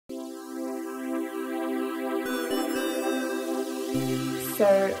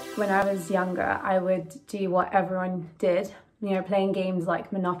So when I was younger, I would do what everyone did, playing games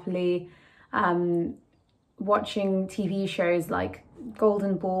like Monopoly, watching TV shows like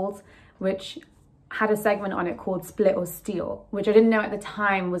Golden Balls, which had a segment on it called Split or Steal, which I didn't know at the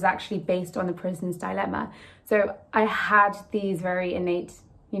time was actually based on the Prisoner's Dilemma. So I had these very innate,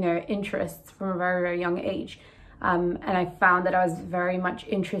 interests from a very, very young age. And I found that I was very much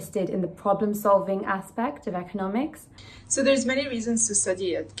interested in the problem-solving aspect of economics. So there's many reasons to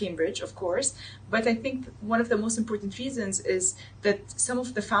study at Cambridge, of course, but I think one of the most important reasons is that some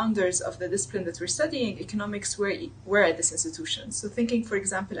of the founders of the discipline that we're studying, economics, were at this institution. So thinking, for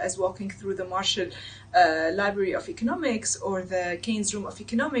example, as walking through the Marshall Library of Economics or the Keynes Room of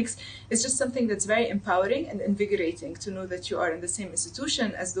Economics is just something that's very empowering and invigorating to know that you are in the same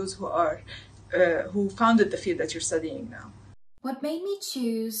institution as those who founded the field that you're studying now. What made me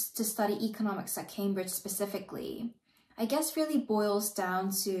choose to study economics at Cambridge specifically, I guess really boils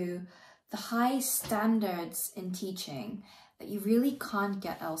down to the high standards in teaching that you really can't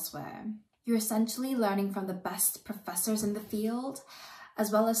get elsewhere. You're essentially learning from the best professors in the field,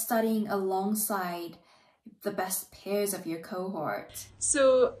 as well as studying alongside the best peers of your cohort.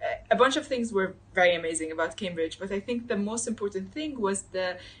 So a bunch of things were very amazing about Cambridge, but I think the most important thing was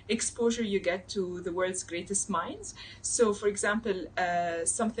the exposure you get to the world's greatest minds. So for example,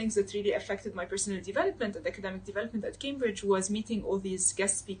 some things that really affected my personal development and academic development at Cambridge was meeting all these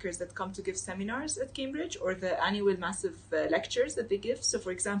guest speakers that come to give seminars at Cambridge or the annual massive lectures that they give. So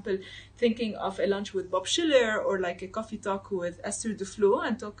for example, thinking of a lunch with Bob Shiller or like a coffee talk with Esther Duflo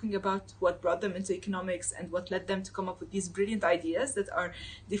and talking about what brought them into economics and what led them to come up with these brilliant ideas that are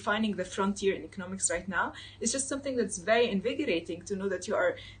defining the frontier in economics right now. It's just something that's very invigorating to know that you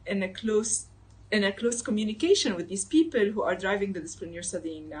are in a close communication with these people who are driving the discipline you're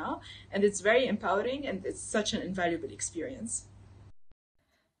studying now. And it's very empowering and it's such an invaluable experience.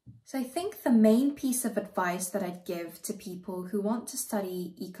 So I think the main piece of advice that I'd give to people who want to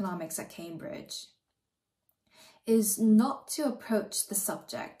study economics at Cambridge is not to approach the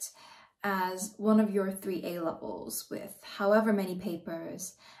subject as one of your 3 A-levels with however many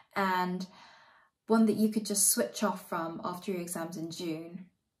papers and one that you could just switch off from after your exams in June,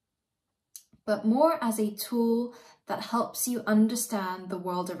 but more as a tool that helps you understand the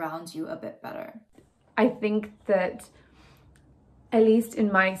world around you a bit better. I think that, at least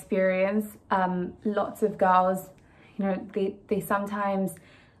in my experience, lots of girls, they sometimes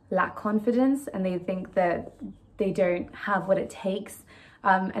lack confidence and they think that they don't have what it takes.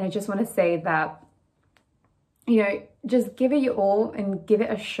 And I just want to say that, just give it your all and give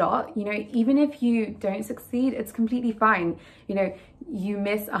it a shot. Even if you don't succeed, it's completely fine. You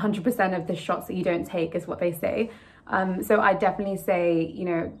miss 100% of the shots that you don't take is what they say. So I definitely say,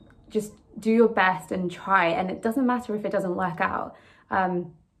 just do your best and try. And it doesn't matter if it doesn't work out.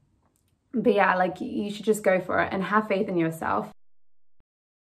 But yeah, you should just go for it and have faith in yourself.